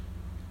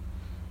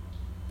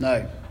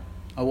Now,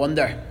 I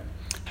wonder,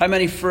 how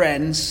many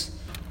friends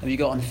have you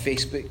got on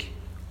Facebook?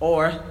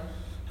 Or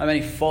how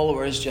many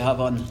followers do you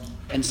have on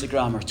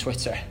Instagram or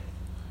Twitter?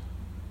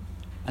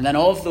 And then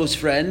of those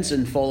friends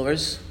and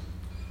followers,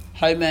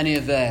 how many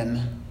of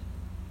them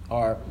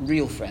are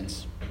real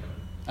friends?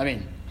 I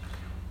mean,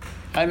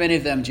 how many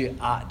of them do you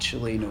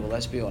actually know?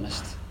 Let's be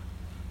honest.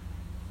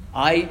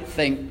 I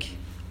think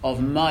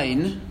of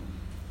mine,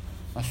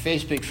 my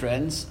Facebook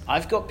friends.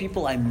 I've got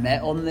people I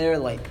met on there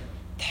like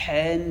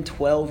 10,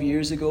 12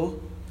 years ago.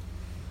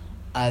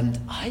 And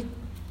I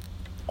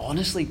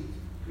honestly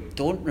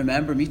don't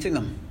remember meeting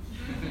them.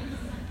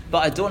 But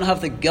I don't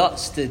have the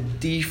guts to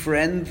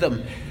defriend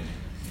them.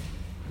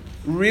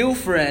 Real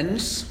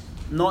friends,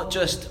 not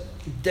just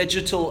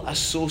digital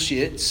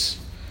associates,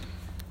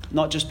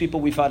 not just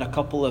people we've had a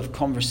couple of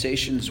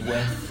conversations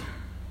with,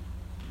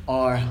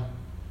 are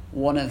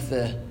one of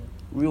the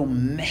real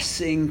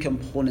missing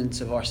components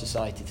of our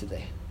society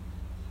today.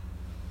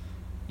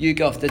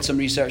 YouGov did some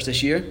research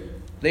this year.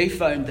 They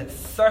found that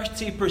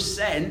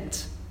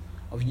 30%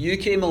 of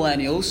UK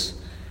millennials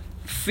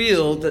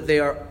feel that they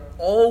are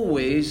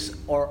always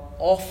or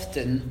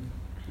often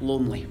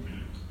lonely.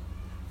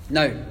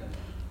 Now,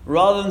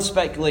 rather than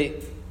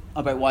speculate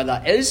about why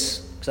that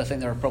is, because I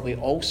think there are probably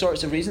all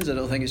sorts of reasons, I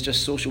don't think it's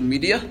just social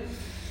media,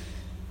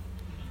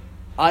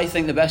 I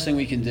think the best thing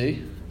we can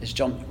do is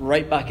jump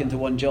right back into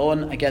 1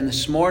 John again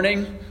this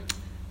morning,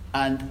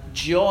 and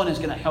John is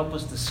going to help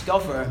us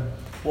discover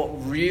what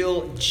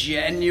real,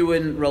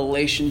 genuine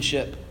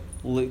relationship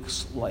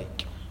looks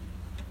like.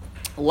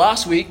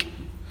 Last week,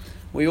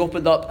 we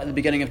opened up at the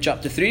beginning of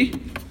chapter 3,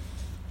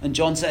 and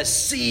John says,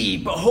 "See,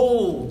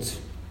 behold."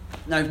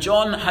 Now, if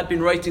John had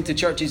been writing to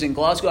churches in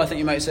Glasgow, I think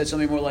he might have said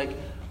something more like,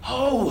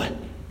 "Ho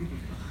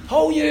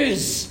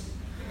yous."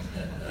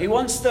 He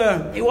wants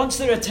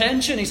their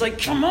attention. He's like,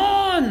 "Come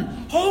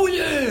on, ho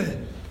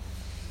you."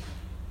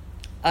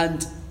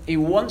 And he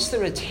wants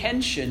their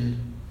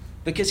attention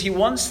because he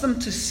wants them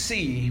to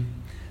see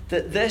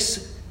that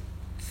this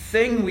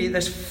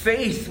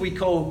faith we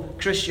call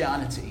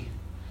Christianity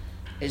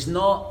is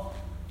not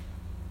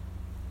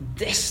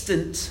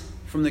distant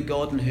from the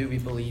God in who we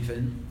believe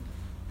in,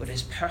 but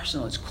it's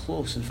personal, it's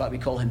close. In fact, we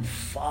call him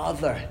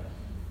Father,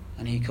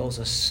 and he calls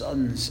us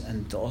sons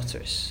and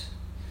daughters.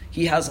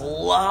 He has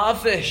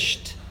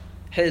lavished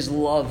his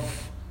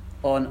love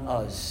on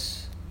us.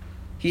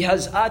 He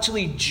has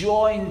actually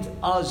joined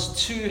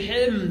us to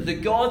him, the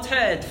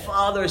Godhead,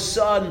 Father,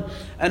 Son,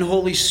 and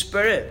Holy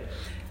Spirit,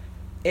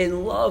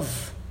 in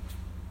love.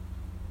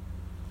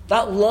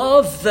 That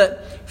love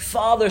that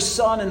Father,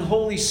 Son, and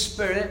Holy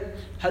Spirit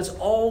has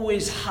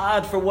always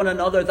had for one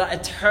another, that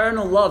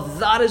eternal love,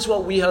 that is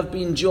what we have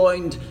been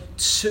joined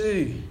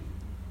to.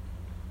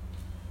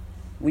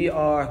 We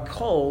are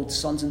called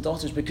sons and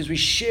daughters because we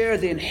share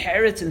the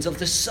inheritance of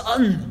the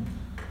Son,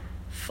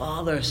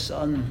 Father,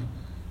 Son,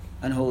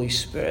 and Holy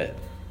Spirit.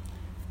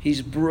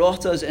 He's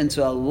brought us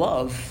into a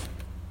love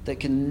that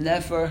can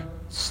never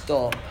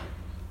stop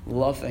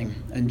loving.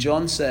 And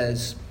John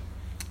says,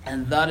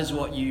 and that is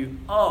what you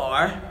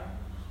are,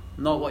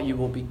 not what you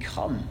will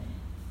become.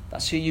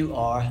 That's who you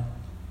are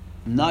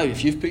now.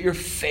 If you've put your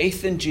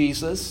faith in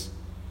Jesus,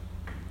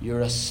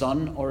 you're a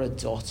son or a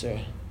daughter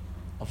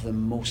of the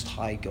Most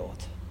High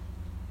God.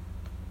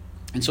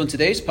 And so in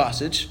today's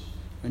passage,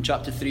 in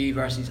chapter 3,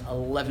 verses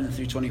 11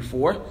 through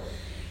 24,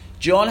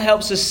 John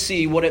helps us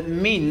see what it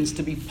means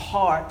to be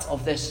part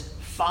of this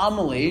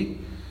family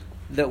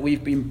that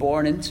we've been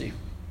born into.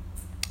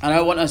 And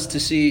I want us to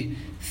see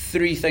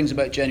 3 things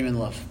about genuine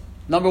love.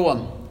 Number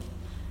 1,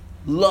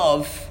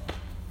 love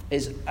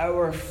is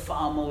our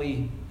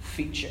family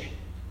feature.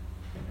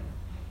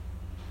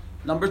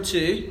 Number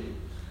 2,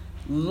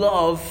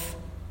 love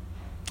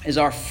is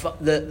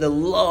the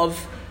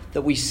love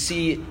that we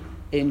see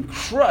in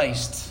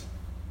Christ,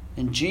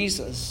 in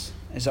Jesus,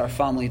 is our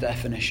family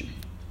definition.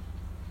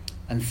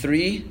 And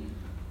 3,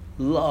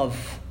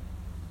 love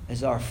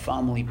is our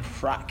family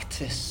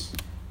practice.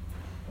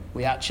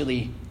 We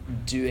actually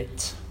do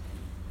it.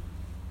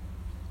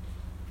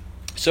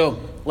 So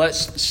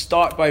let's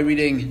start by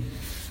reading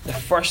the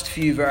first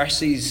few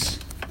verses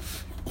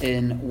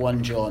in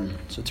 1 John.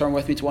 So turn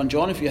with me to 1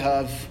 John if you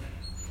have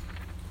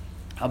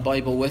a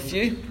Bible with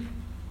you.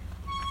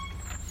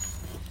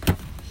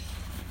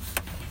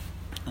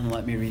 And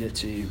let me read it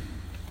to you.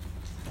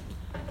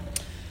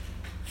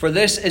 For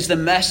this is the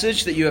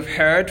message that you have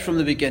heard from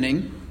the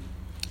beginning,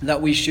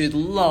 that we should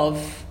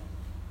love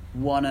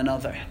one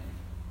another.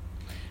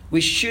 We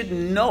should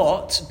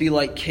not be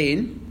like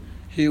Cain,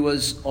 who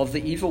was of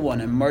the evil one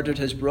and murdered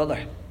his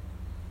brother.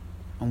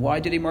 And why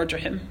did he murder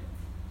him?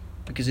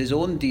 Because his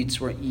own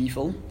deeds were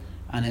evil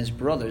and his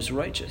brother's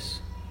righteous.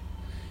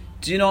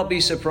 Do not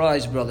be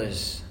surprised,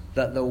 brothers,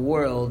 that the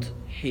world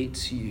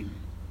hates you.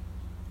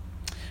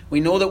 We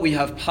know that we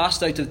have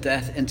passed out of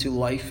death into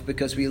life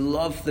because we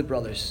love the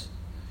brothers.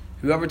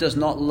 Who does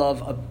not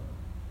love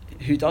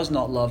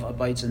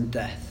abides in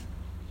death.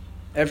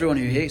 Everyone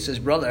who hates his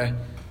brother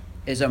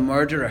is a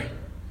murderer,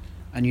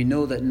 and you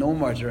know that no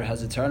murderer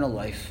has eternal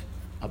life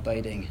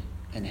abiding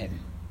in him.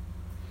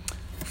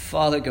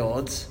 Father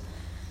God,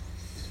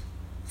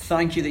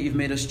 thank you that you've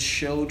made us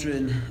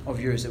children of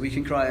yours, that we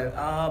can cry out,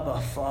 Abba,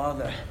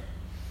 Father.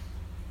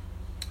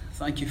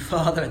 Thank you,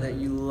 Father, that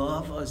you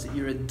love us, that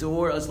you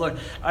adore us, Lord.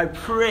 I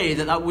pray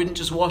that that wouldn't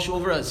just wash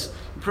over us.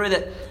 I pray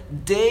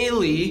that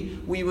daily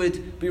we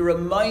would be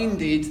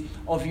reminded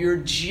of your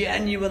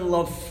genuine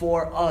love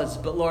for us.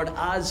 But Lord,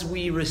 as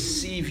we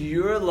receive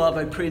your love,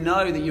 I pray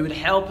now that you would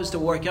help us to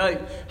work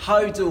out,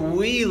 how do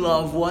we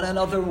love one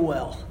another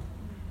well?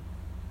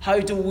 How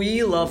do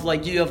we love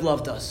like you have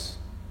loved us?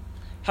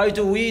 How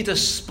do we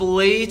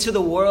display to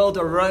the world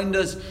around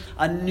us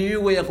a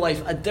new way of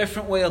life, a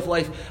different way of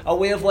life, a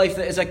way of life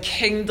that is a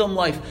kingdom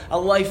life, a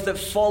life that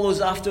follows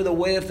after the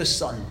way of the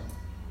Son?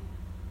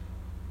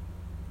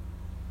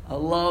 A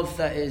love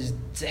that is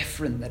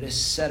different, that is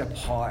set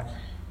apart.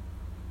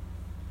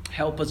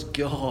 Help us,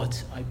 God,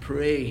 I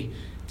pray,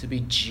 to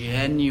be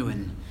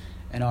genuine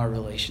in our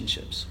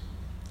relationships.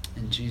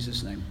 In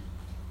Jesus' name,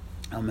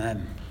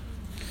 amen.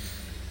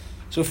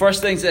 So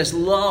first thing's this: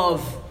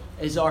 love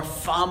is our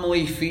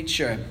family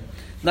feature.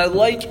 Now,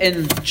 like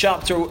in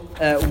chapter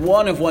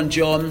 1 of 1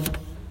 John,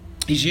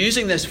 he's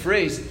using this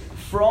phrase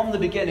from the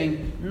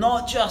beginning,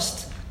 not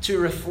just to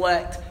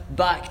reflect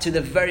back to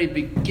the very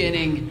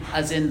beginning,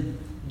 as in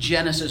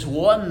Genesis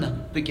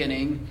 1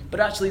 beginning,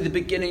 but actually the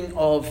beginning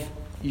of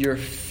your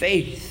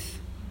faith.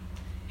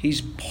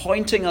 He's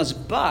pointing us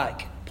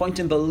back,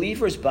 pointing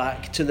believers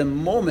back to the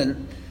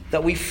moment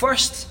that we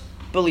first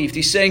believed.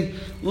 He's saying,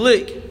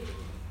 look,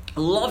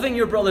 loving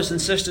your brothers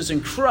and sisters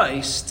in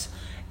Christ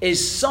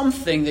is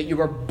something that you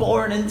were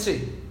born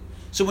into.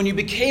 So when you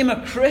became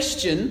a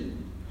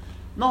Christian,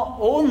 not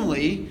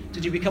only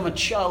did you become a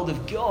child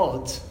of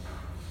God,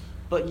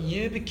 but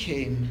you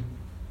became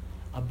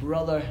a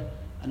brother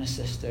and a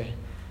sister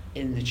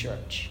in the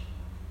church.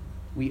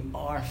 We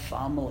are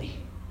family,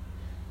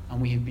 and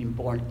we have been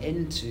born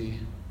into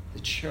the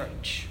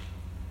church.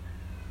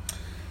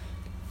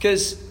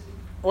 Because,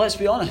 let's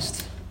be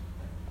honest,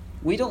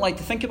 we don't like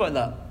to think about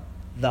that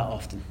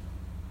often.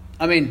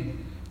 I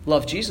mean,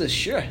 love Jesus,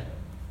 sure.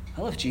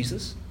 I love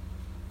Jesus.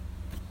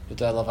 But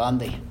do I love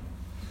Andy?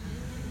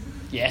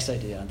 Yes, I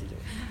do, Andy.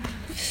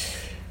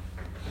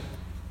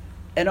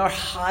 In our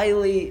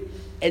highly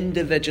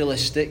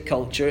individualistic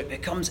culture, it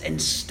becomes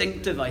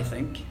instinctive, I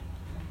think,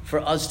 for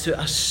us to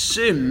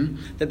assume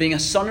that being a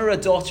son or a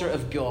daughter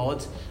of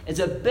God is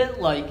a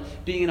bit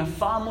like being in a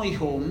family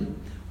home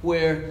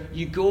where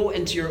you go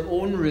into your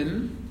own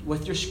room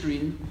with your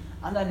screen,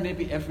 and then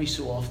maybe every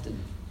so often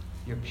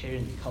your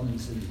parent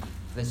comes and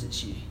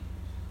visits you.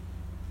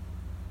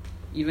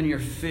 Even your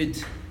food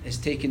is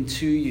taken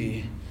to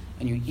you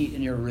and you eat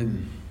in your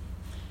room.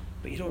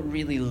 But you don't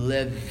really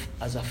live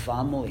as a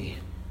family.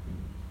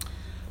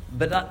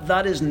 But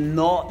that is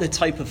not the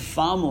type of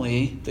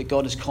family that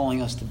God is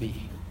calling us to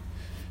be.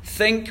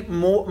 Think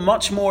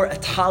much more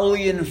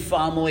Italian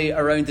family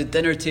around the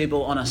dinner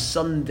table on a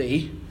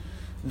Sunday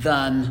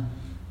than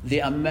the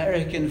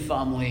American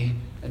family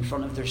in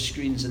front of their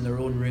screens in their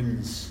own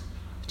rooms.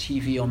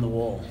 TV on the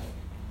wall.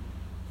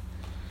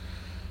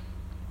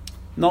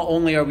 Not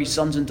only are we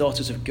sons and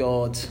daughters of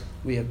God,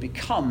 we have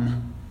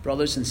become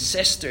brothers and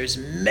sisters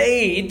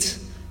made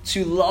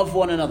to love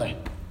one another.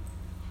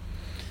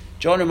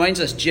 John reminds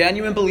us,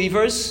 genuine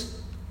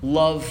believers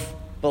love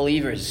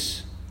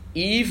believers,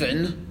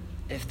 even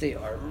if they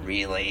are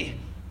really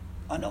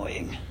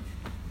annoying.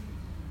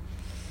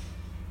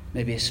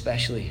 Maybe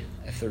especially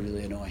if they're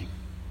really annoying.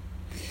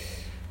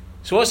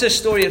 So what's this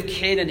story of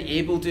Cain and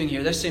Abel doing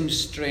here? This seems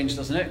strange,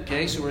 doesn't it?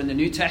 Okay, so we're in the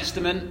New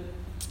Testament.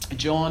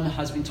 John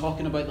has been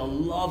talking about the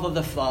love of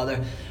the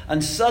Father.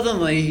 And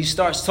suddenly he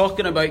starts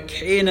talking about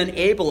Cain and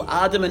Abel,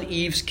 Adam and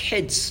Eve's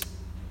kids.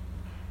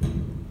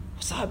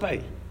 What's that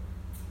about?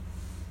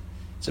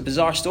 It's a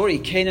bizarre story.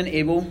 Cain and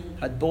Abel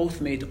had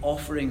both made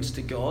offerings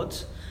to God.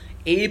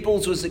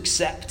 Abel's was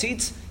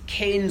accepted.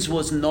 Cain's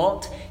was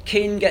not.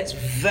 Cain gets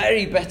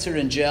very bitter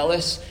and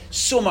jealous,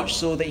 so much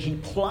so that he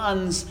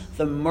plans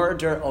the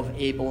murder of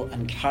Abel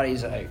and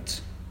carries it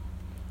out.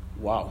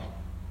 Wow.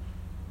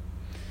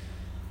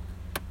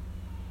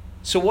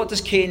 So what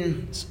does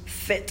Cain's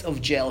fit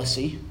of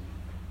jealousy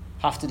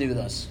have to do with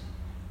us?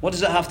 What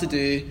does it have to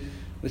do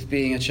with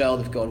being a child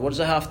of God? What does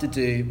it have to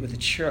do with the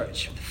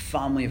church, with the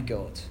family of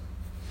God?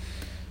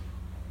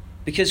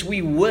 Because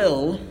we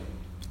will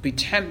be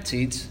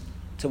tempted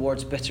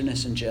towards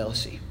bitterness and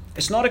jealousy.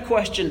 It's not a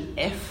question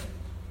if,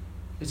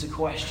 it's a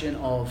question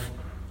of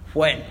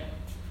when.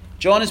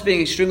 John is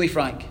being extremely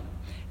frank.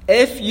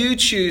 If you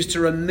choose to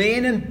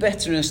remain in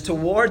bitterness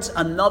towards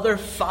another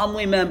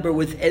family member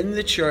within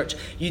the church,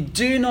 you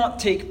do not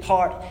take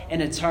part in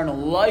eternal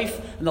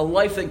life and the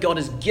life that God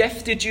has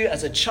gifted you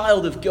as a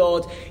child of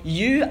God.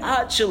 You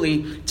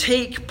actually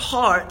take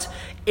part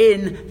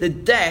in the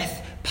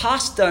death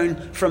passed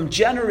down from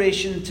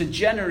generation to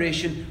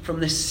generation from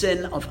the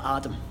sin of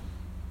Adam.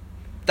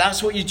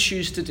 That's what you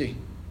choose to do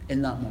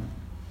in that moment.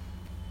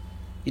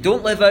 You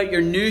don't live out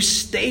your new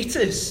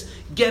status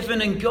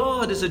given in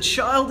God as a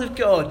child of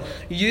God.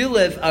 You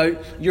live out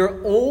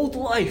your old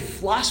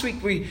life. Last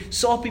week we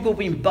saw people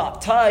being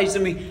baptized,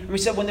 and we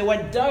said when they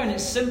went down, it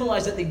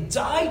symbolized that they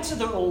died to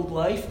their old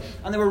life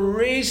and they were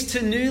raised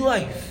to new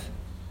life.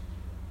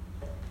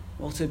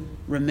 Well, to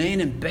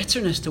remain in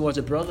bitterness towards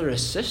a brother or a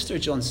sister,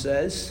 John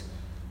says,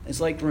 is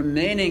like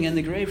remaining in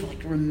the grave,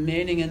 like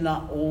remaining in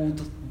that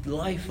old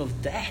life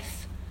of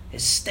death.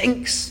 It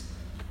stinks.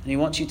 And he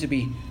wants you to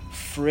be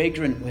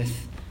fragrant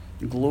with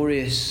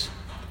glorious,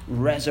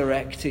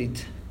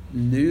 resurrected,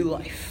 new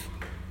life.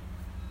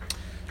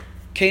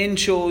 Cain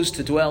chose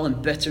to dwell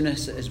in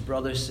bitterness at his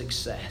brother's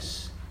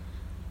success.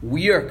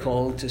 We are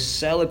called to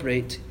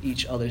celebrate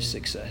each other's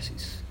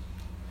successes.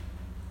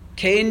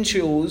 Cain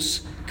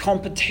chose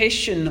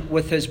competition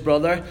with his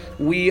brother.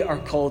 We are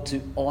called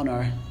to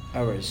honor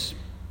ours.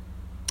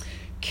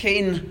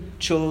 Cain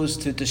chose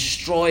to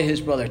destroy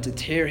his brother, to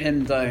tear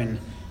him down.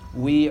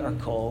 We are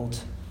called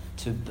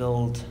to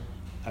build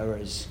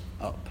ours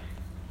up.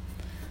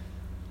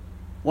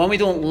 When we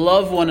don't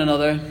love one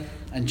another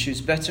and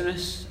choose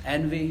bitterness,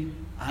 envy,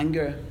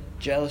 anger,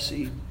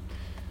 jealousy,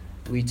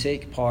 we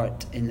take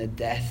part in the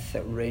death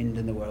that reigned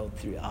in the world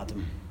through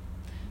Adam,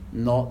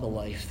 not the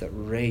life that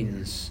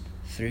reigns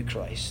through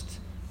Christ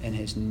in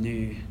his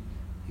new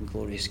and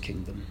glorious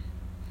kingdom.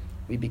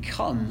 We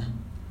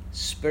become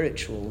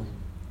spiritual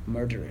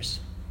murderers.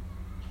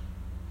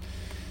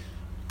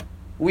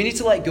 We need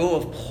to let go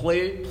of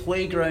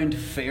playground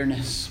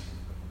fairness.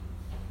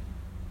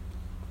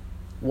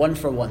 One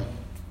for one.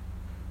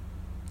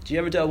 Do you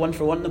ever do a 1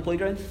 for 1 in the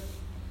playground?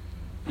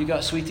 You got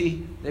a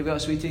sweetie, they've got a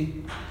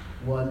sweetie.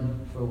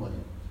 1 for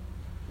 1.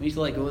 We need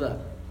to let go of that.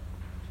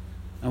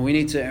 And we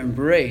need to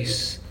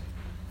embrace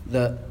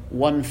the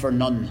 1 for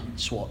none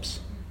swaps.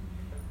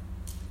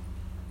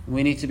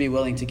 We need to be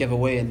willing to give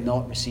away and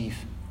not receive.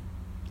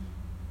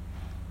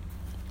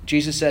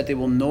 Jesus said they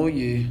will know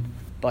you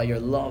by your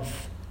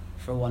love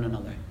for one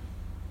another.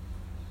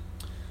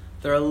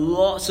 There are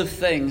lots of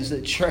things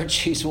that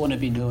churches want to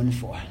be known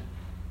for.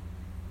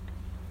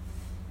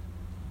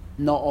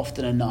 Not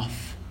often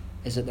enough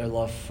is it their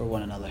love for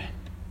one another.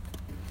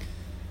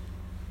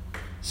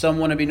 Some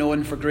want to be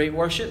known for great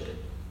worship.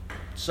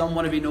 Some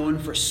want to be known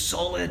for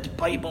solid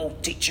Bible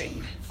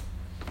teaching.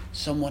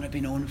 Some want to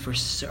be known for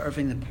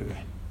serving the poor.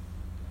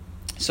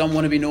 Some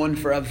want to be known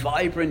for a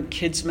vibrant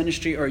kids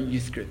ministry or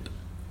youth group.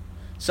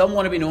 Some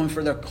want to be known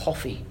for their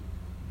coffee.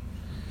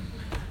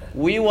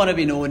 We want to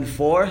be known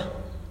for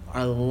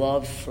our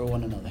love for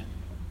one another.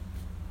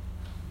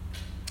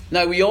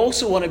 Now, we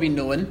also want to be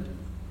known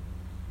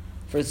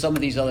for some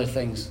of these other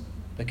things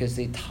because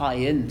they tie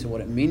into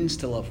what it means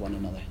to love one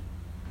another.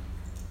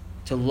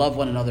 To love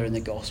one another in the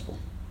gospel.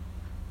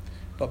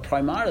 But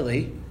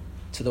primarily,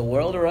 to the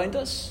world around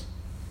us,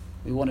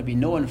 we want to be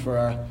known for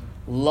our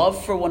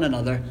love for one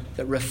another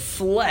that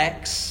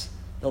reflects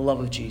the love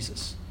of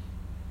Jesus.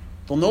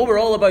 They'll know we're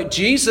all about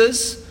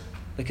Jesus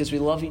because we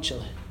love each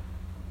other.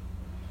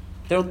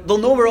 They'll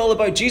know we're all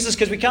about Jesus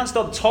because we can't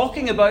stop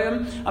talking about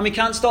him and we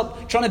can't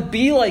stop trying to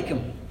be like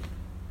him.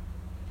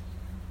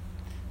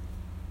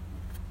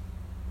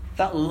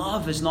 That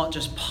love is not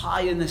just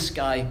pie in the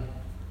sky.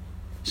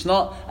 It's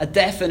not a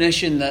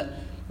definition that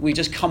we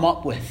just come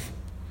up with.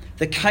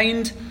 The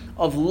kind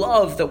of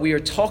love that we are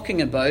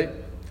talking about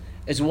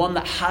is one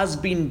that has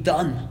been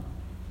done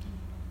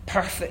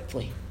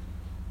perfectly.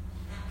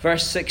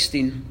 Verse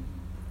 16.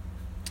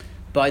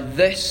 By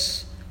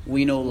this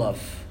we know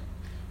love,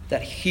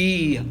 that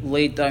he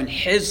laid down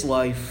his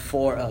life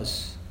for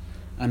us,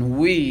 and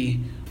we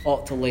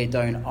ought to lay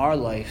down our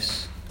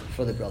lives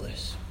for the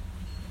brothers.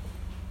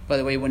 By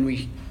the way, when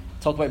we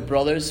talk about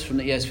brothers from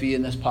the ESV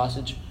in this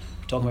passage,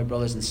 we're talking about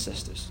brothers and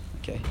sisters.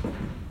 Okay?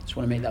 Just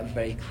want to make that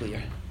very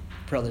clear.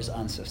 Brothers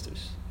and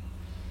sisters.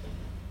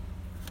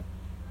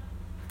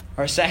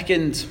 Our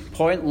second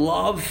point,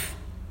 love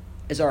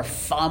is our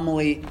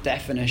family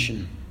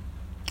definition.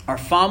 Our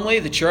family,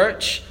 the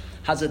church,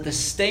 has a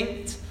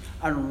distinct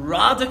and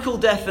radical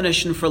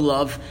definition for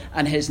love,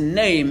 and his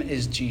name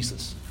is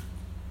Jesus.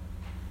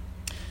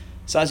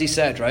 So as he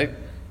said, right,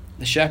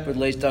 the shepherd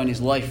lays down his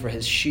life for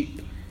his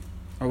sheep.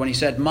 Or when he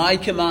said, my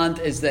command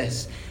is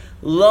this,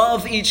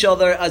 love each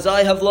other as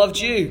I have loved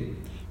you.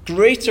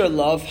 Greater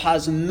love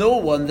has no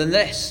one than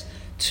this,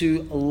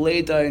 to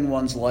lay down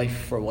one's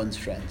life for one's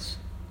friends.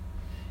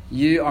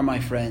 You are my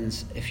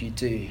friends if you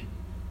do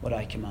what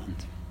I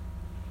command.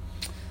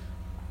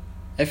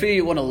 If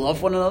we want to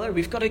love one another,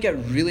 we've got to get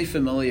really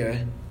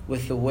familiar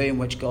with the way in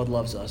which God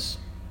loves us.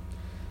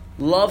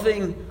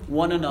 Loving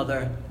one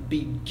another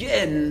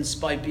begins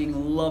by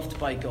being loved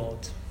by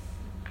God.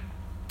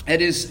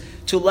 It is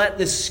to let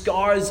the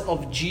scars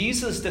of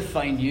Jesus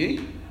define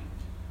you,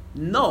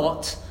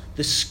 not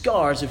the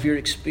scars of your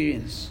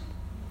experience.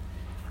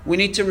 We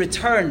need to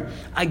return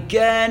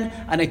again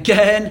and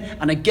again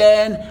and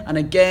again and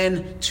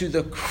again to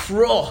the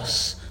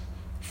cross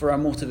for our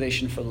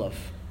motivation for love.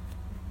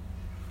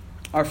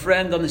 Our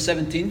friend on the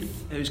 17th,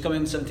 who's coming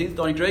on the 17th,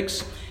 Donnie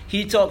Griggs,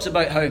 he talks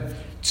about how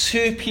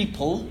two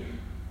people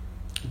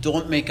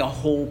don't make a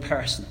whole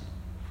person.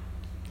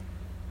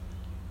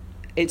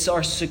 It's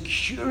our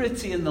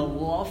security in the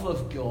love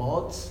of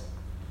God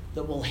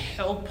that will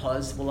help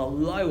us, will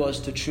allow us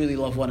to truly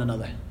love one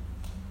another.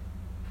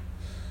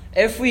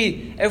 If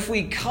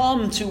we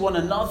come to one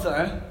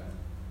another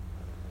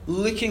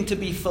looking to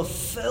be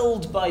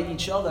fulfilled by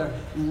each other,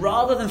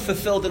 rather than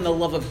fulfilled in the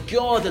love of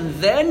God and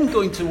then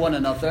going to one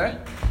another,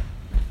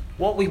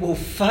 what we will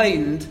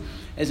find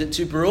is that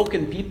two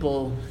broken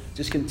people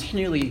just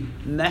continually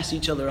mess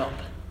each other up.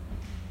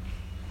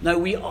 Now,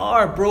 we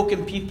are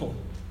broken people,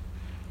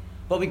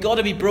 but we've got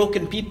to be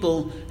broken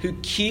people who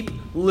keep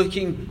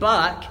looking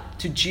back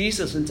to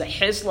Jesus and to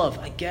his love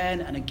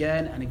again and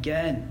again and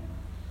again.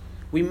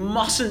 We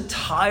mustn't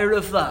tire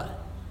of that.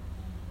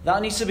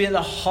 That needs to be at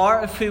the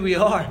heart of who we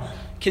are.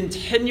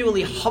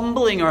 Continually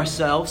humbling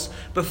ourselves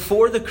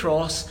before the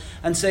cross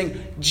and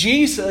saying,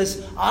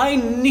 Jesus, I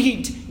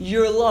need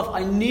your love.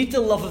 I need the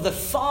love of the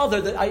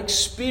Father that I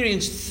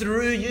experience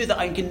through you, that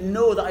I can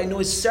know, that I know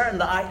is certain,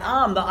 that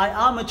I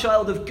am a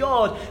child of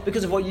God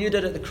because of what you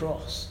did at the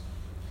cross.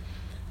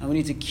 And we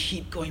need to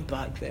keep going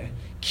back there.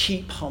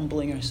 Keep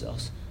humbling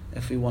ourselves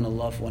if we want to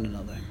love one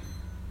another.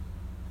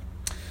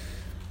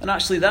 And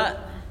actually that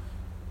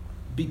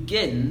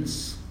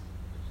begins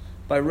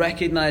by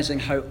recognizing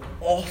how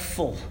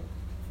awful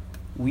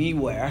we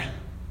were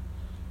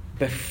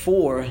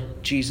before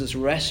Jesus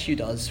rescued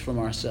us from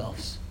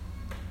ourselves.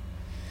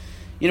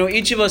 You know,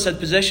 each of us had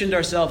positioned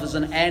ourselves as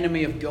an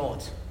enemy of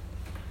God.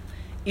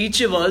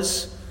 Each of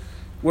us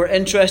were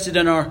interested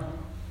in our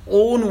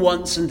own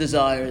wants and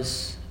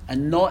desires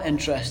and not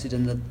interested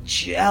in the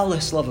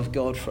jealous love of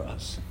God for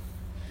us.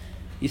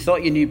 You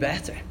thought you knew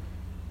better,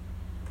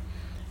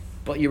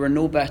 but you were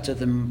no better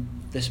than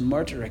this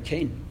murderer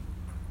Cain.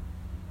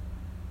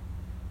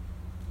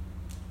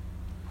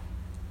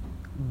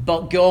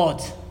 But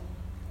God,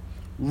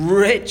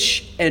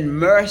 rich in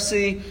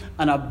mercy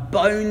and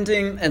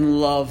abounding in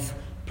love,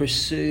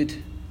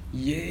 pursued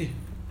you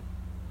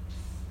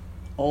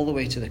all the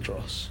way to the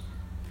cross.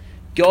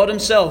 God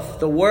himself,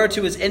 the Word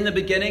who was in the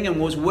beginning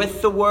and was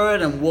with the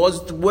Word and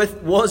was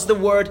the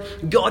Word,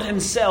 God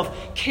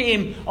himself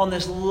came on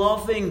this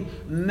loving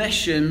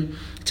mission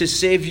to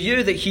save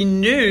you that he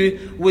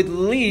knew would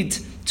lead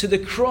to the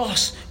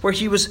cross, where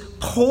he was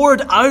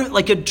poured out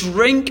like a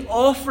drink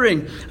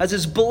offering as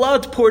his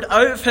blood poured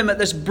out of him at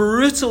this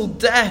brutal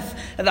death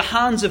at the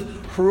hands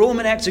of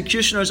Roman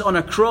executioners on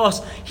a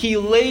cross. He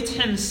laid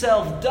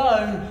himself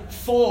down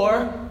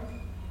for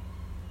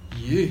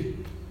you.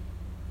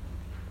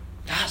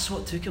 That's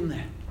what took him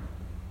there.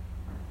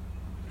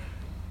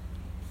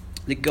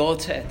 The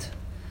Godhead,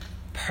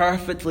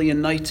 perfectly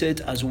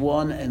united as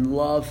one in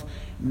love,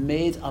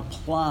 made a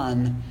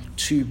plan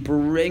to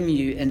bring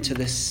you into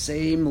the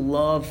same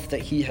love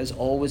that he has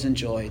always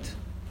enjoyed.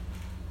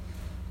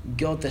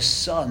 God the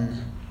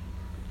Son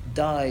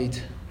died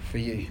for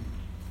you.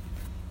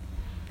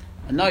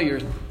 And now you're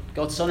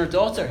God's son or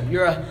daughter.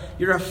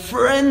 You're a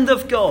friend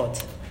of God.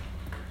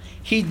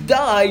 He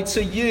died so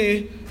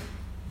you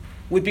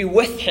would be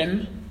with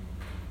him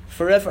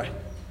forever.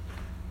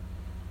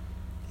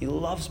 He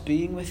loves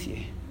being with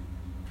you.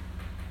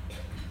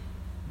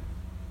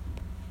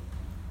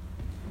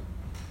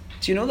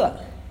 Do you know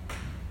that?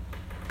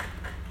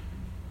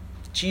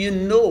 Do you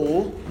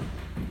know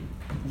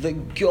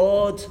that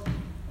God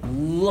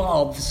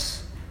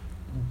loves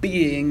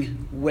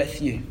being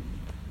with you?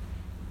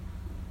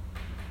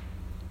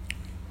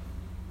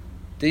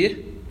 Do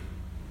you?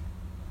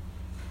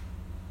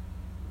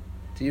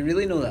 Do you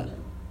really know that?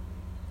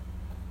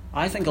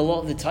 I think a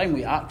lot of the time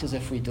we act as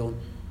if we don't.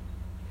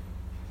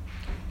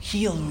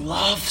 He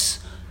loves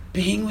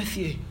being with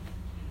you.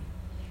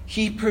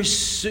 He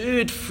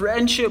pursued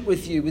friendship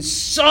with you with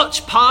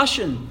such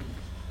passion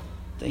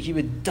that he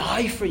would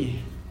die for you.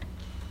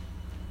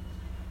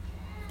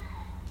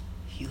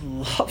 He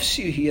loves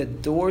you. He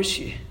adores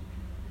you.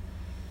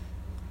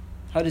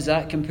 How does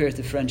that compare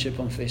to friendship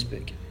on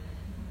Facebook?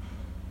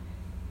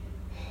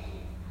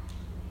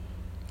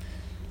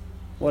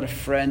 What a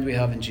friend we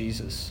have in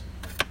Jesus.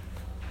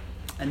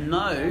 And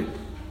now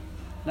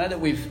that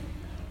we've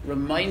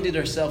reminded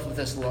ourselves of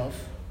this love,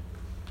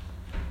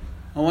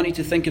 I want you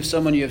to think of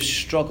someone you have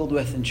struggled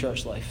with in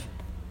church life.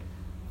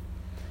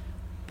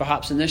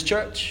 Perhaps in this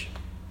church,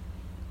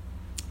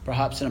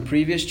 perhaps in a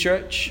previous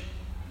church.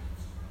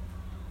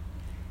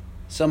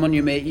 Someone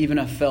you may even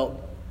have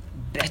felt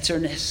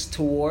bitterness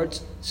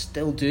towards,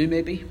 still do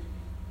maybe.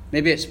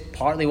 Maybe it's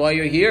partly why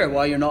you're here,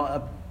 why you're not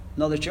at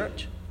another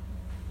church.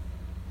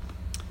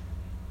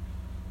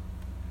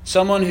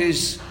 Someone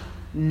whose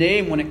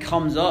name, when it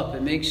comes up,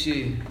 it makes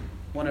you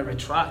want to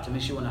retract, it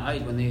makes you want to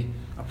hide. When they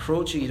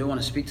approach you, you don't want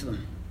to speak to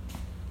them.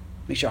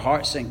 It makes your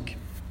heart sink.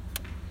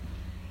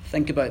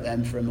 Think about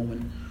them for a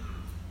moment.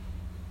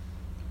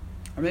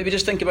 Or maybe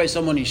just think about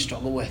someone you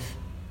struggle with.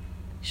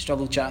 You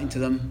struggle chatting to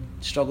them,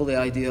 struggle the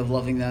idea of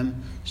loving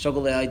them,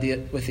 struggle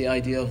with the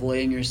idea of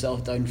laying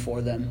yourself down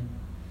for them.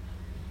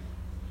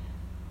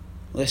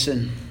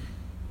 Listen,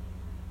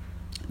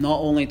 not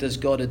only does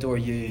God adore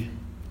you,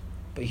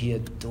 but he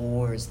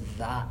adores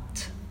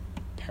that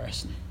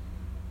person.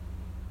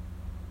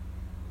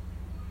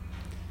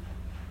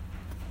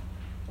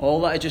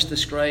 All that I just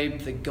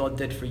described that God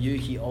did for you,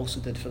 he also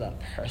did for that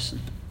person.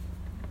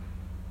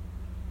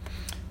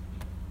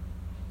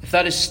 If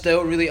that is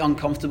still really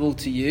uncomfortable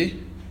to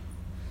you,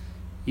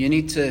 you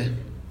need to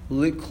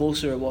look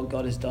closer at what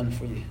God has done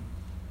for you.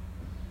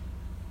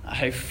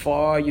 How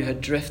far you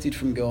had drifted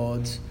from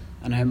God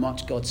and how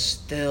much God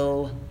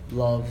still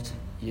loved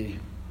you.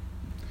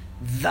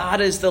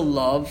 That is the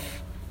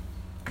love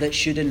that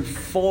should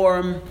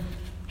inform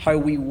how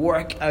we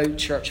work out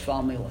church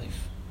family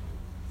life.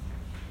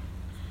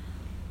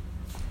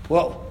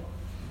 Well,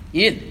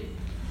 Ian,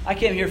 I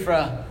came here for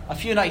a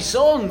few nice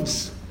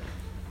songs,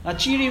 a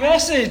cheery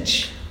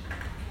message.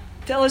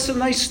 Tell us some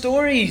nice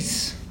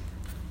stories.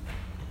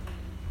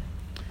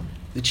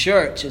 The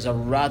church is a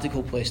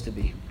radical place to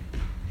be.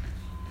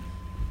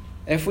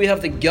 If we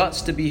have the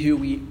guts to be who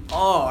we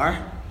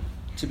are,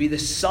 to be the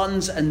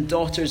sons and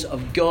daughters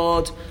of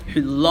God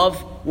who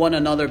love one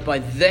another by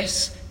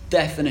this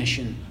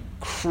definition,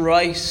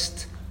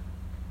 Christ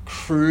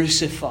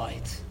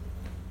crucified,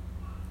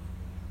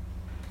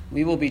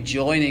 we will be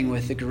joining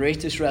with the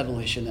greatest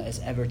revolution that has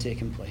ever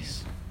taken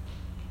place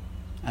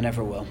and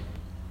ever will.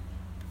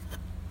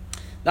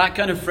 That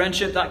kind of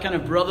friendship, that kind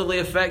of brotherly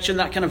affection,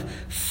 that kind of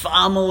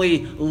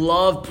family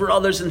love,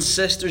 brothers and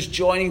sisters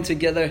joining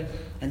together,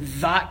 and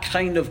that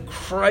kind of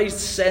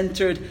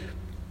Christ-centered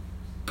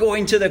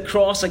going to the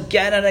cross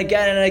again and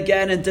again and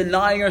again and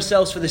denying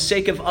ourselves for the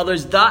sake of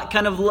others, that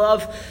kind of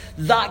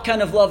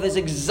love is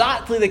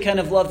exactly the kind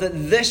of love that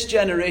this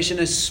generation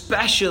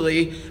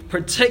especially,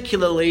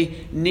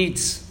 particularly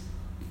needs.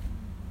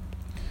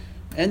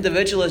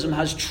 Individualism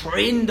has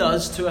trained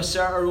us to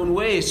assert our own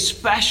way,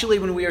 especially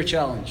when we are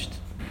challenged.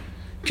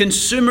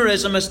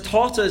 Consumerism has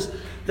taught us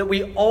that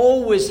we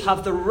always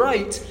have the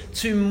right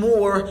to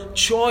more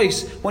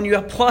choice. When you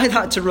apply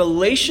that to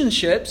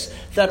relationships,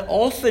 that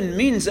often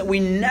means that we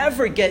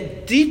never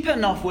get deep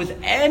enough with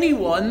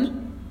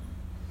anyone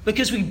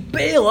because we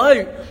bail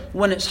out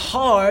when it's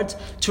hard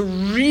to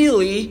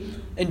really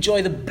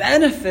enjoy the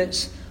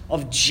benefits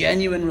of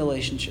genuine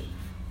relationship,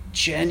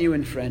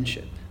 genuine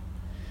friendship.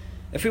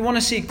 If we want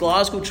to see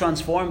Glasgow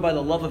transformed by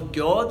the love of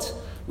God,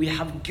 we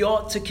have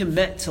got to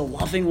commit to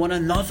loving one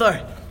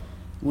another.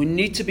 We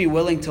need to be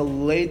willing to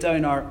lay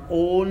down our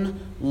own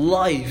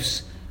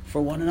lives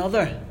for one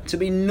another, to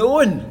be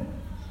known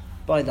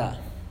by that.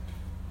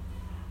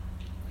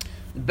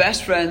 The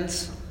best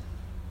friends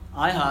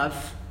I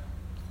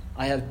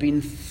have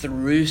been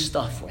through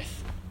stuff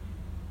with.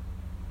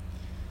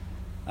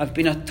 I've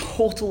been a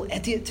total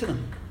idiot to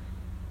them.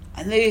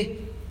 And they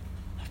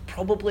have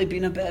probably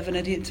been a bit of an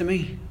idiot to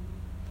me.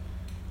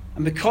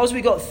 And because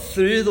we got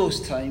through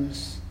those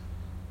times,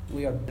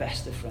 we are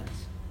best of friends.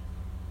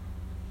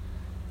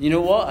 You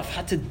know what? I've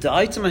had to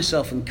die to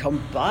myself and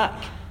come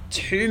back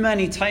too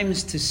many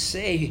times to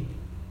say,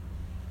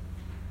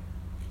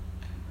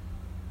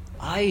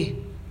 I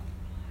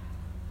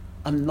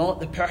am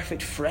not the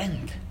perfect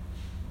friend.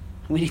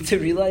 We need to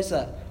realize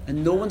that.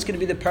 And no one's going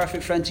to be the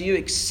perfect friend to you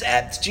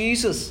except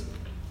Jesus.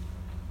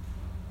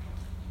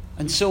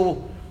 And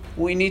so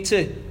we need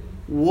to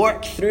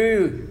work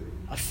through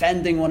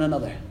offending one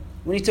another.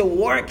 We need to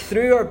work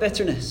through our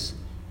bitterness.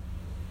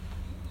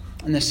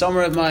 In the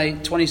summer of my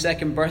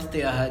 22nd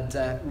birthday, I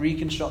had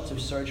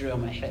reconstructive surgery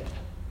on my hip.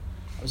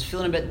 I was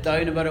feeling a bit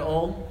down about it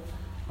all.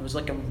 I was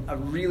like a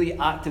really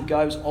active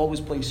guy. I was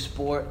always playing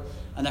sport.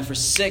 And then for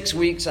 6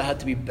 weeks, I had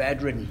to be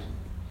bedridden.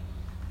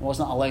 I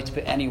wasn't allowed to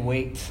put any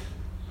weight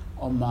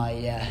on my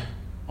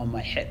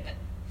hip.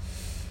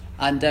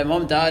 And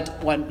Mum and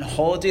Dad went on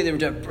holiday. They were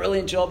doing a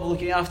brilliant job of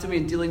looking after me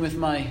and dealing with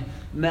my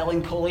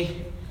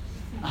melancholy.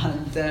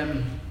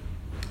 And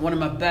one of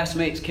my best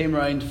mates came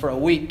around for a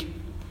week.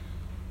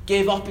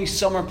 Gave up his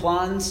summer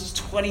plans. He was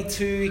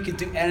 22. He could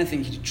do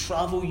anything. He could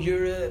travel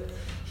Europe.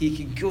 He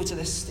could go to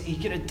he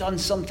could have done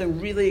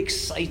something really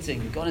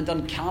exciting. Gone and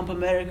done Camp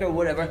America or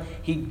whatever.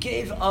 He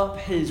gave up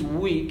his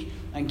week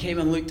and came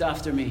and looked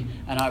after me.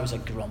 And I was a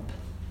grump.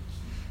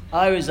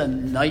 I was a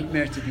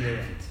nightmare to be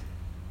around.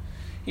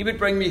 He would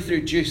bring me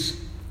through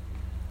juice.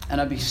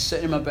 And I'd be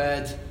sitting in my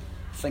bed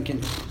thinking,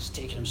 it's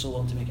taking him so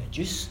long to make a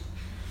juice.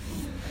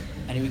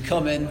 And he would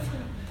come in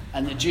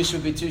and the juice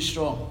would be too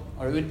strong.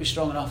 Or it wouldn't be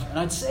strong enough. And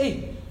I'd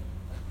say,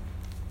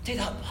 take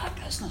that back.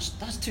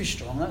 That's too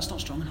strong. That's not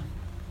strong enough.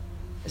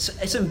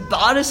 It's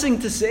embarrassing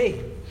to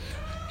say.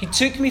 He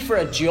took me for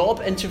a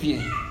job interview.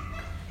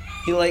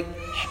 He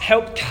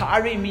helped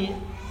carry me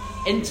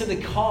into the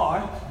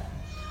car.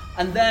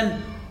 And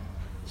then,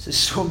 this is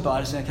so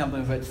embarrassing, I can't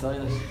believe I'm about to tell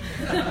you this.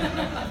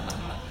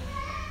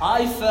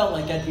 I felt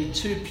like I'd be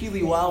too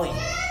peely-wally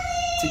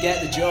to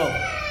get the job.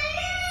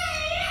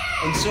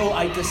 And so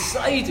I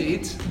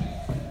decided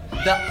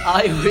that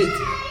I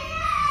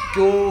would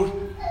go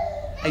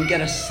and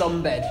get a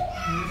sunbed.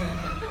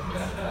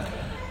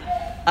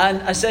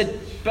 And I said,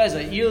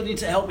 Bezza, you'll need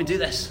to help me do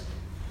this.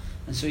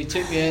 And so he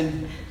took me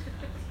in,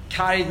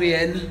 carried me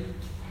in,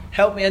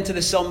 helped me into the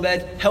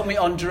sunbed, helped me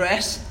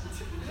undress.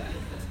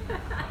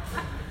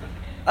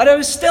 And I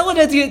was still an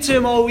idiot to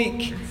him all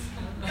week.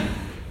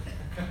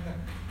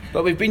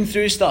 But we've been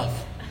through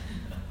stuff,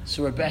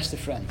 so we're best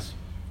of friends.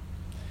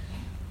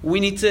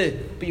 We need to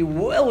be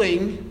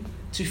willing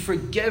to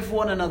forgive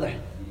one another.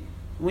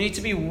 We need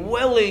to be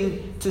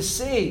willing to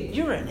say,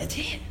 you're an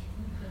idiot.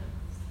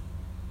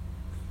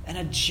 In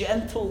a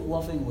gentle,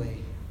 loving way.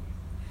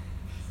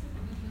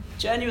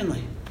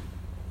 Genuinely.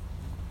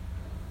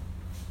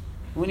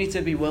 We need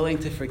to be willing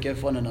to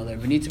forgive one another.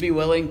 We need to be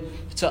willing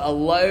to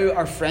allow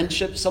our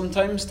friendship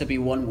sometimes to be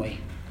one way.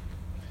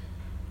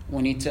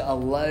 We need to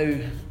allow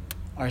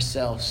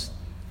ourselves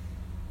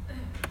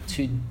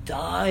to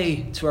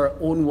die to our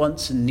own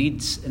wants and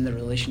needs in the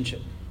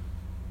relationship.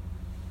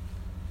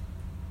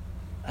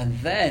 And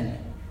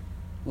then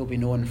we'll be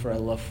known for our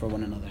love for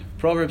one another.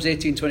 Proverbs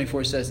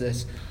 18:24 says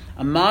this: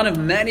 a man of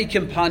many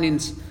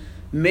companions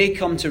may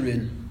come to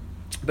ruin,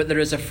 but there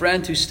is a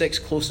friend who sticks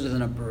closer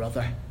than a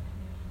brother.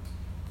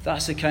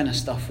 That's the kind of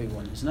stuff we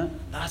want, isn't it?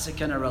 That's the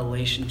kind of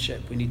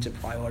relationship we need to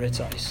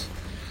prioritize.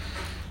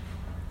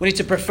 We need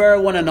to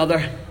prefer one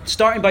another,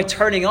 starting by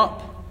turning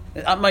up.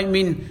 That might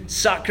mean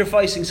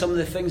sacrificing some of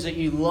the things that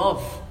you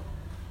love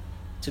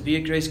to be a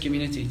Grace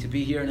Community, to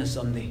be here on a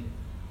Sunday,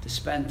 to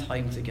spend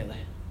time together.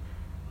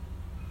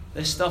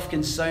 This stuff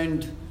can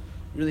sound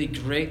really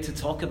great to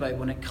talk about.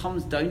 When it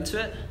comes down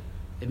to it,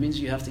 it means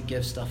you have to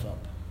give stuff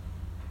up.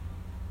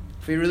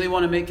 If we really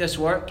want to make this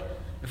work,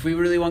 if we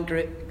really want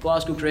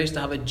Glasgow Grace to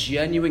have a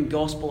genuine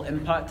gospel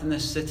impact in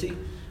this city,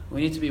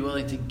 we need to be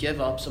willing to give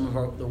up some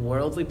of the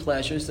worldly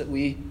pleasures that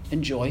we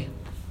enjoy.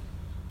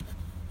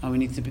 And we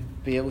need to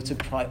be able to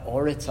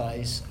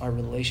prioritize our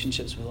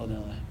relationships with one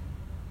another.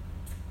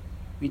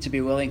 We need to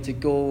be willing to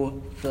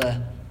go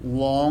the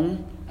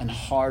long and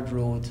hard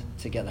road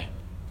together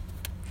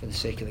for the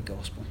sake of the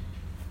gospel.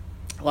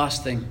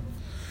 Last thing,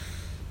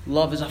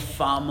 love is a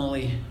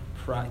family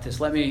practice.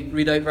 Let me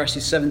read out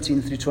verses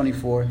 17 through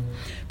 24.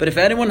 But if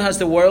anyone has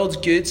the world's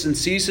goods and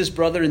sees his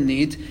brother in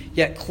need,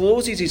 yet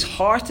closes his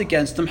heart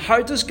against him,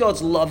 how does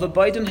God's love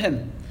abide in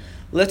him?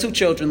 Little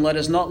children, let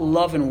us not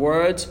love in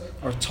word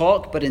or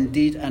talk, but in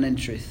deed and in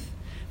truth.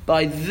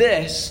 By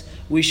this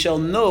we shall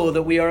know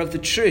that we are of the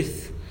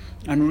truth,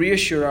 and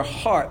reassure our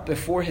heart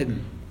before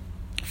him.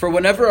 For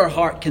whenever our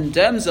heart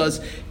condemns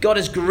us, God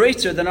is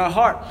greater than our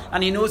heart,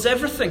 and he knows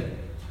everything.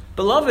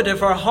 Beloved,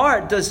 if our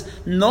heart does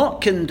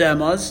not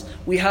condemn us,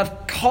 we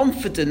have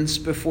confidence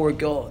before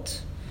God.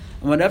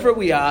 And whenever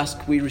we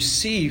ask, we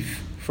receive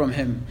from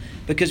him,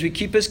 because we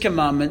keep his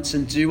commandments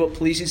and do what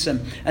pleases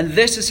him. And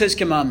this is his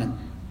commandment,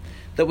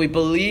 that we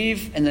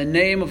believe in the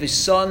name of his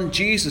Son,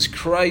 Jesus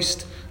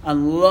Christ,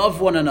 and love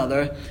one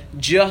another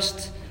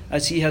just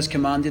as he has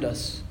commanded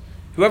us.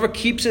 Whoever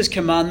keeps his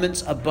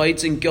commandments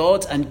abides in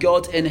God, and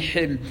God in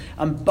him.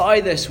 And by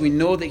this we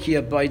know that he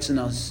abides in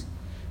us,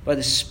 by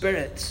the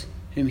Spirit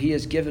whom he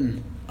has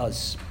given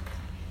us.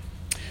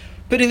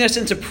 Putting this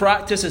into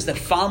practice as the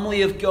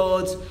family of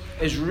God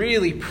is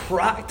really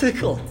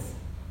practical.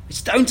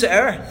 It's down to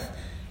earth.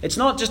 It's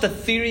not just a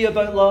theory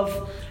about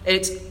love.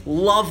 It's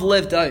love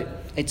lived out.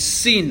 It's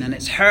seen and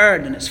it's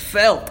heard and it's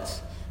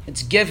felt.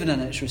 It's given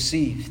and it's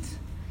received.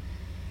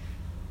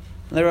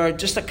 There are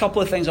just a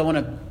couple of things I want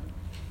to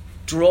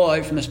draw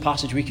out from this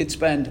passage. We could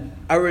spend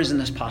hours in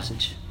this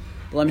passage.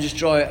 But let me just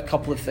draw out a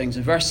couple of things.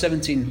 In verse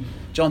 17,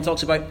 John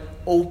talks about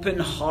open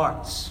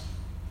hearts.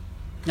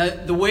 Now,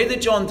 the way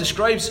that John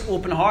describes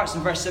open hearts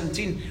in verse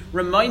 17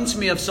 reminds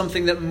me of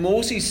something that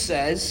Moses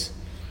says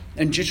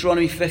in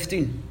Deuteronomy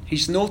 15.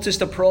 He's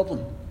noticed a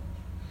problem.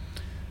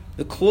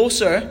 The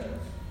closer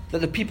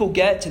that the people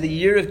get to the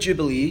year of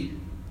Jubilee,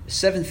 the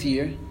 7th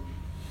year,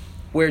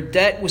 where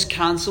debt was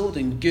cancelled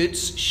and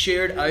goods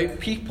shared out,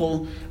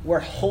 people were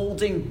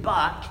holding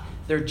back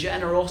their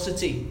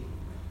generosity.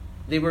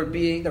 They were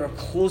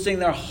closing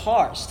their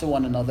hearts to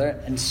one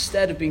another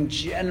instead of being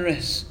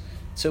generous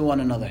to one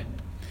another.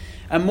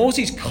 And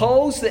Moses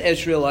calls the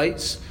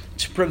Israelites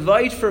to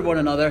provide for one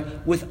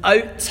another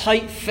without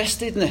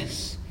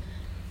tight-fistedness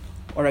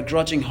or a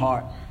grudging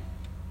heart.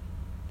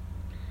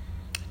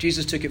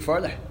 Jesus took it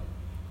further.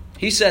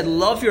 He said,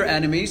 love your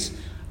enemies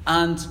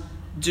and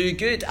do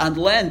good and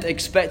lend,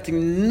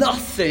 expecting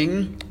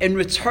nothing in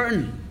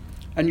return,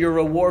 and your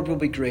reward will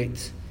be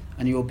great,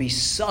 and you will be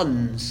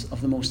sons of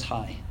the Most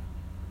High.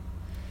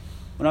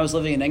 When I was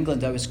living in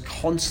England, I was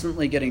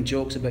constantly getting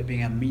jokes about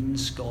being a mean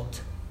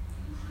Scot.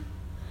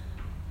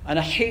 And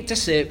I hate to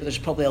say it, but there's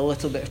probably a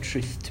little bit of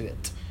truth to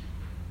it.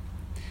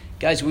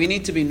 Guys, we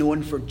need to be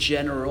known for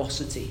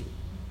generosity,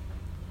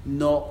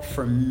 not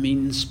for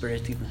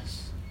mean-spiritedness.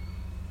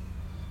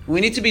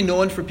 We need to be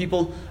known for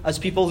people as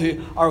people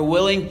who are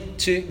willing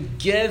to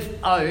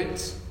give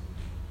out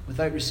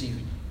without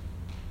receiving.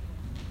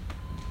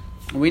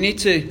 We need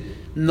to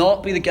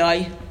not be the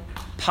guy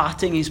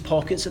patting his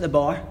pockets at the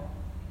bar,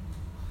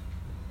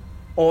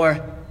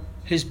 or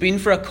who's been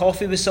for a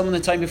coffee with someone the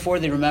time before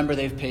they remember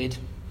they've paid,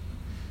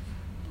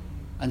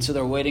 and so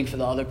they're waiting for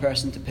the other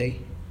person to pay.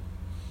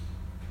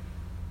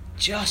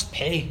 Just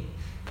pay.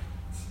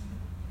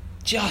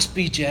 Just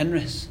be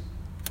generous.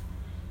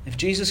 If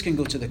Jesus can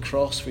go to the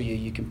cross for you,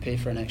 you can pay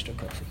for an extra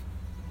coffee.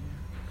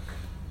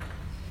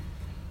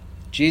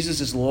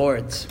 Jesus is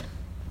Lord,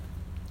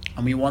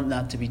 and we want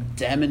that to be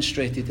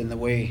demonstrated in the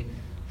way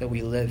that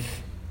we live.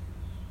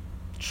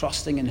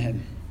 Trusting in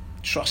him,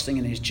 trusting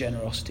in his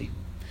generosity.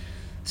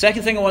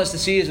 Second thing I want us to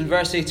see is in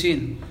verse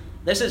 18.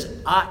 This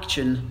is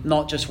action,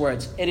 not just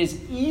words. It is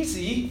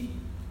easy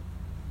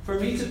for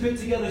me to put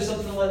together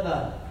something like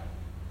that.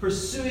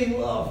 Pursuing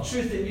love,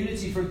 truth, and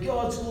unity for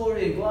God's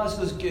glory and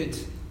Glasgow's good.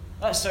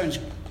 That sounds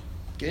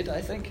good,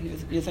 I think.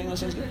 You think that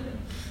sounds good?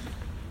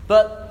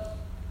 But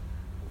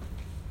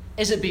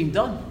is it being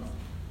done?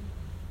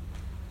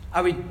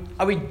 Are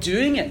we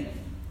doing it?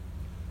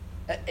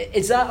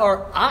 Is that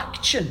our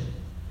action?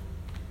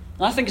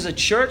 And I think as a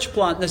church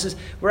plant,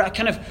 we're at a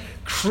kind of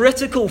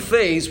critical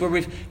phase where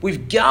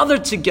we've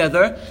gathered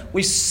together,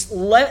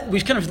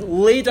 we've kind of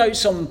laid out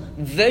some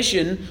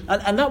vision,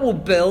 and that will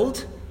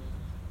build,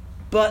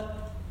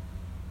 but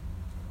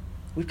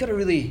we've got to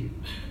really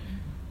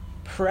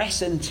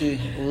press into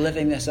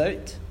living this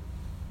out.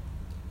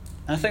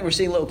 And I think we're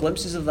seeing little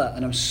glimpses of that,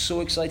 and I'm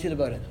so excited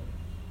about it.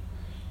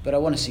 But I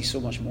want to see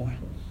so much more.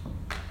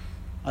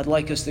 I'd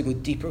like us to go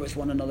deeper with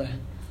one another.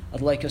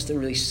 I'd like us to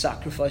really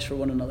sacrifice for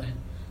one another.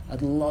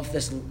 I'd love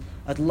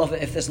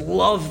it if this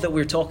love that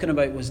we're talking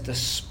about was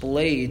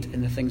displayed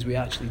in the things we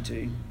actually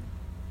do.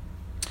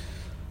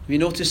 Have you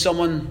noticed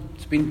someone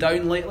has been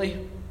down lately?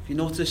 Have you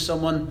noticed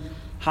someone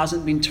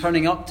hasn't been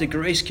turning up to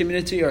Grace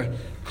Community or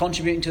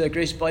contributing to their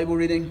Grace Bible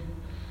reading?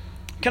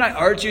 Can I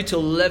urge you to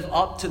live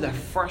up to the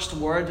first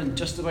word in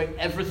just about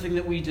everything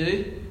that we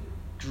do?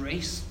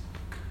 Grace.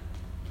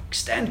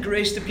 Extend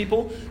grace to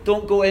people.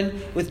 Don't go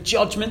in with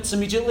judgments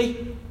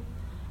immediately,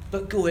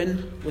 but go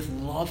in with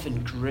love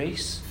and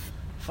grace.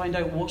 Find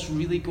out what's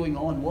really going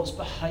on, what's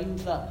behind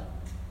that.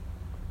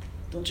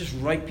 Don't just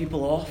write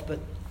people off, but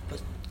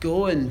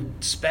go and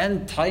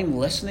spend time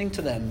listening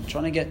to them,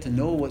 trying to get to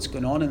know what's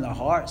going on in their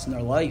hearts and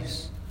their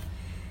lives.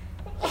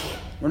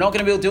 We're not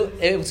going to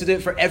be able to do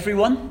it for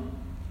everyone.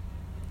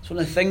 It's one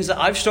of the things that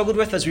I've struggled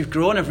with as we've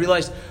grown. I've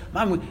realised,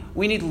 man,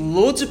 we need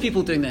loads of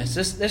people doing this.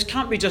 This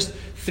can't be just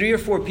 3 or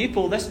 4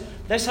 people. This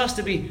has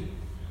to be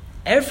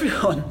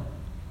everyone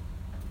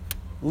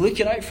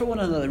looking out for one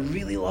another,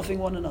 really loving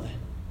one another.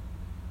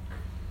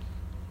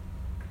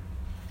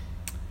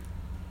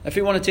 If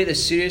we want to take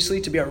this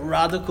seriously, to be a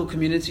radical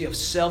community of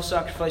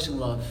self-sacrificing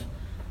love,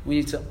 we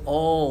need to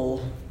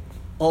all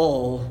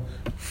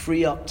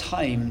free up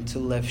time to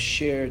live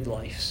shared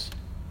lives,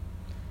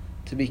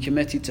 to be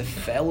committed to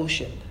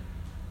fellowship,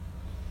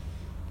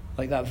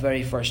 like that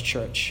very first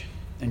church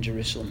in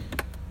Jerusalem.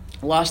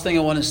 The last thing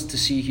I want us to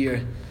see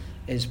here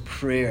is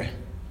prayer.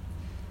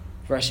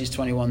 Verses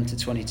 21 to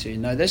 22.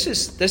 Now this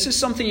is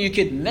something you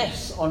could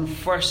miss on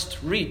first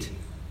read.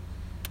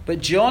 But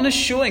John is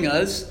showing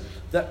us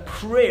that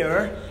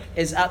prayer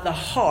is at the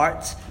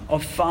heart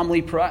of family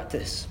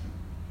practice.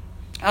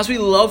 As we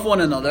love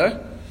one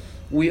another,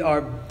 we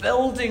are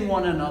building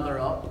one another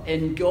up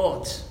in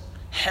God,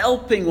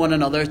 helping one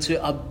another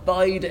to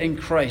abide in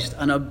Christ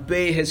and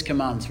obey his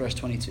commands, verse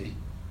 22.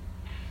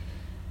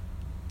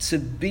 To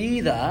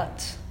be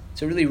that,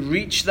 to really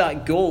reach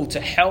that goal, to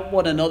help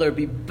one another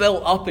be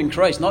built up in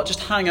Christ, not just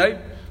hang out,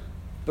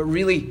 but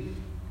really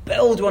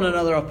build one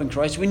another up in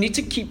Christ, we need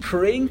to keep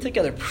praying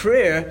together.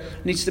 Prayer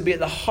needs to be at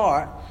the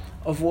heart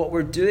of what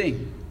we're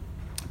doing.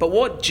 But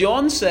what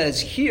John says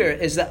here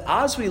is that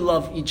as we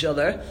love each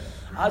other,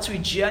 as we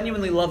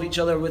genuinely love each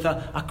other with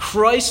a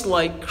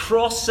Christ-like,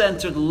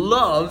 cross-centered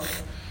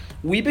love,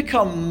 we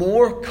become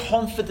more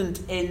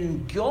confident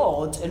in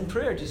God in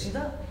prayer. Do you see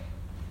that?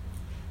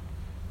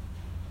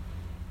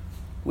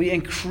 We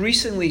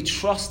increasingly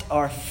trust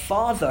our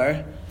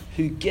Father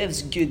who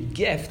gives good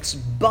gifts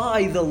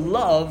by the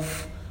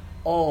love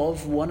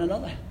of one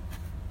another.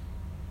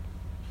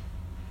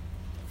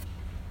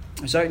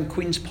 I was out in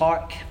Queen's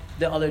Park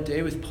the other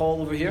day with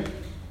Paul over here,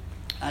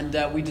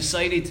 and we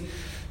decided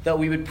that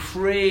we would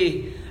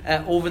pray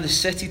over the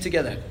city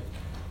together.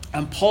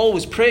 And Paul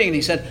was praying, and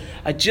he said,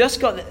 I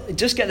just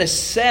get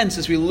this sense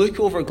as we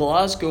look over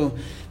Glasgow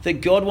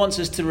that God wants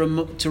us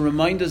to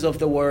remind us of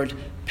the word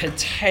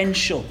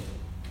potential.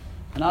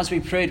 And as we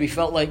prayed, we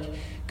felt like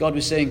God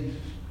was saying,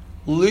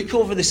 look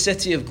over the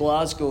city of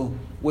Glasgow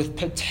with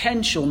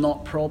potential,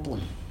 not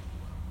problem.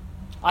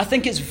 I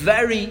think it's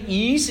very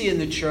easy in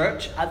the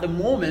church at the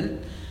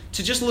moment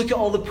to just look at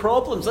all the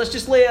problems. Let's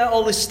just lay out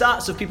all the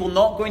stats of people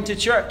not going to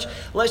church.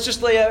 Let's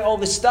just lay out all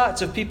the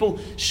stats of people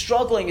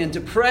struggling in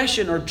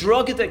depression or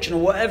drug addiction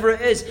or whatever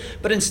it is.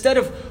 But instead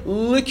of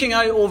looking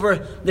out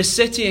over the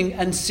city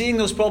and seeing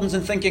those problems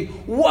and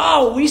thinking,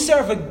 wow, we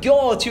serve a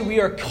God who we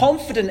are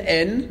confident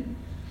in,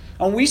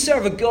 and we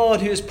serve a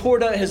God who has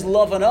poured out his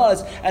love on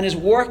us and is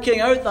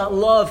working out that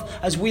love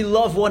as we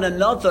love one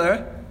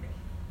another,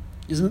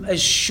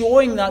 is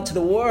showing that to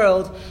the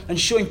world and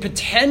showing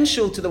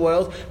potential to the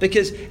world.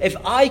 Because if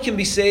I can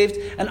be saved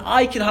and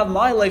I can have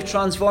my life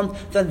transformed,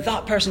 then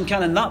that person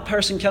can, and that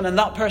person can, and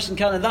that person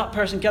can, and that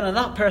person can, and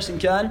that person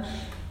can.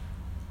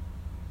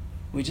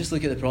 We just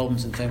look at the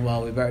problems and think,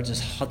 well, we better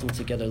just huddle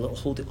together,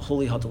 little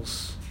holy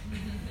huddles,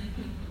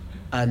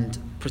 and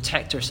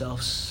protect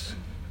ourselves.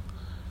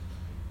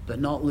 but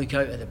not look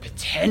out at the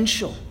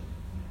potential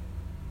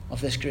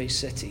of this great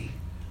city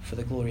for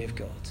the glory of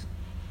God.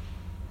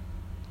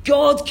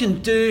 God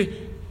can do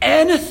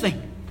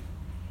anything.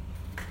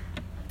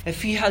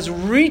 If he has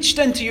reached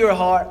into your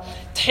heart,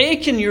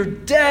 taken your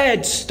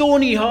dead,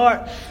 stony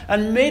heart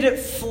and made it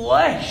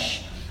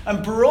flesh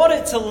and brought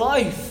it to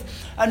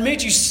life and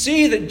made you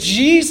see that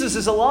Jesus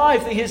is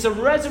alive, that he is a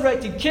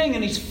resurrected King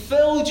and he's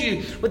filled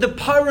you with the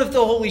power of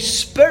the Holy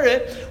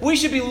Spirit, we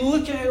should be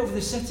looking out over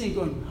the city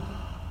going,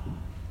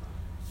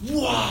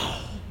 wow,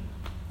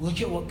 look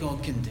at what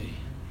God can do.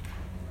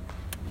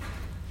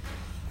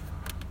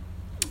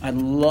 I'd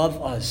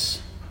love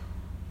us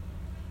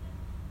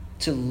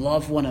to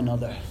love one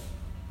another,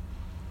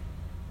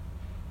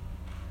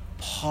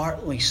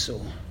 partly so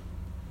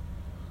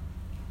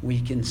we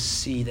can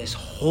see this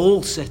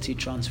whole city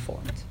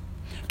transformed.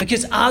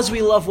 Because as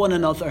we love one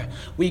another,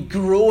 we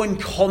grow in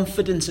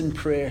confidence in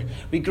prayer.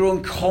 We grow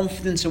in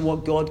confidence in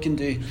what God can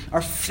do.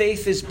 Our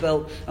faith is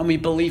built and we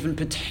believe in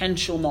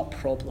potential, not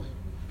problem.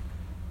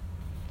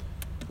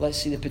 Let's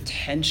see the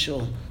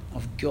potential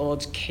of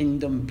God's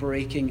kingdom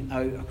breaking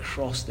out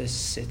across this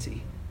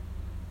city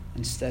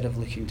instead of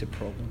looking to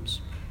problems.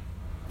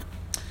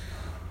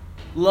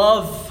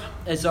 Love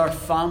is our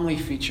family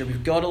feature.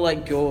 We've got to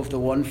let go of the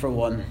one for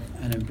one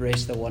and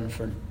embrace the one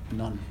for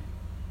none.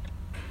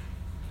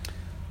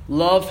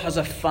 Love has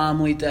a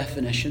family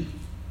definition,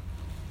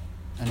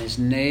 and his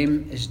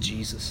name is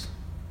Jesus.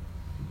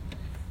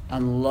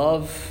 And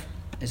love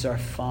is our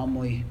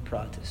family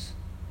practice.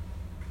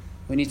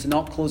 We need to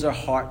not close our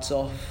hearts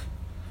off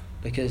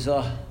because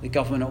the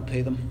government will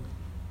pay them,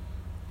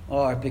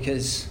 or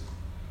because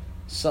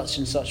such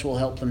and such will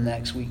help them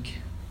next week,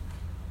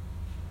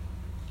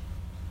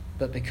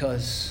 but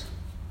because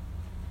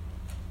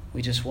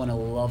we just want to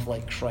love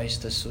like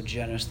Christ has so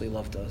generously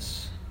loved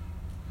us.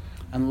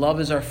 And love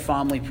is our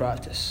family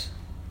practice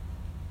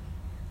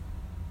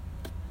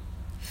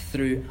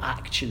through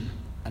action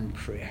and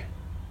prayer.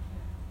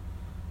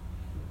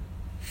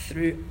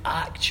 Through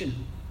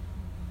action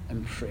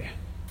and prayer.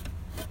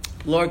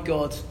 Lord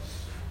God,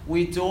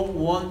 we don't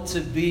want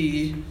to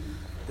be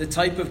the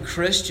type of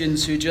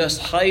Christians who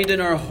just hide in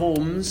our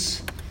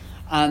homes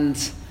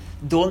and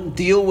don't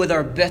deal with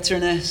our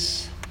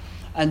bitterness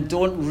and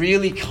don't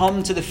really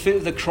come to the foot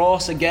of the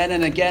cross again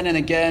and again and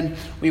again.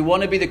 We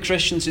want to be the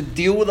Christians who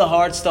deal with the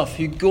hard stuff,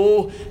 who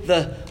go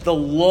the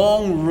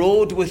long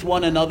road with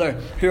one another,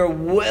 who are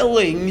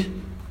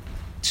willing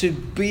to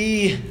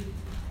be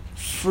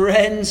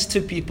friends to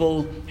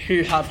people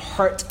who have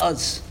hurt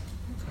us.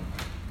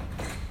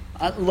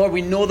 And Lord,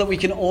 we know that we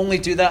can only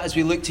do that as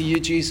we look to you,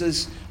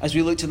 Jesus, as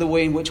we look to the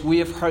way in which we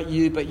have hurt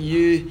you, but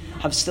you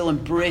have still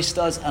embraced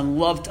us and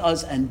loved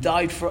us and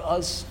died for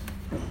us.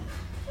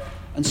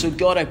 And so,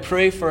 God, I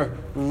pray for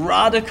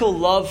radical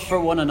love for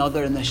one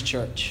another in this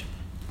church.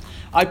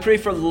 I pray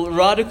for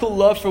radical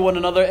love for one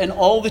another in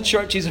all the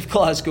churches of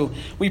Glasgow.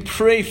 We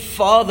pray,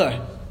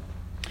 Father,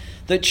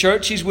 that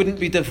churches wouldn't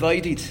be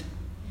divided.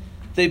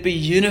 They'd be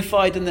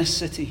unified in this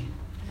city.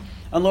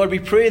 And Lord, we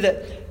pray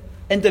that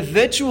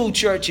individual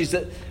churches,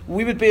 that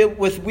we'd be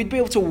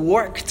able to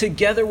work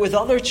together with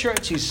other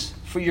churches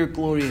for your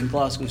glory and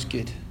Glasgow's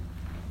good.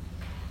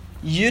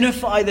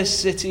 Unify this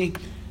city.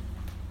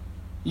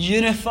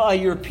 Unify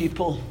your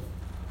people.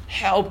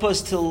 Help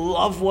us to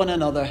love one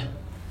another,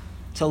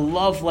 to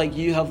love like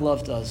you have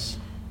loved us.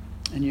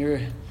 In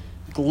your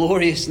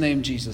glorious name, Jesus.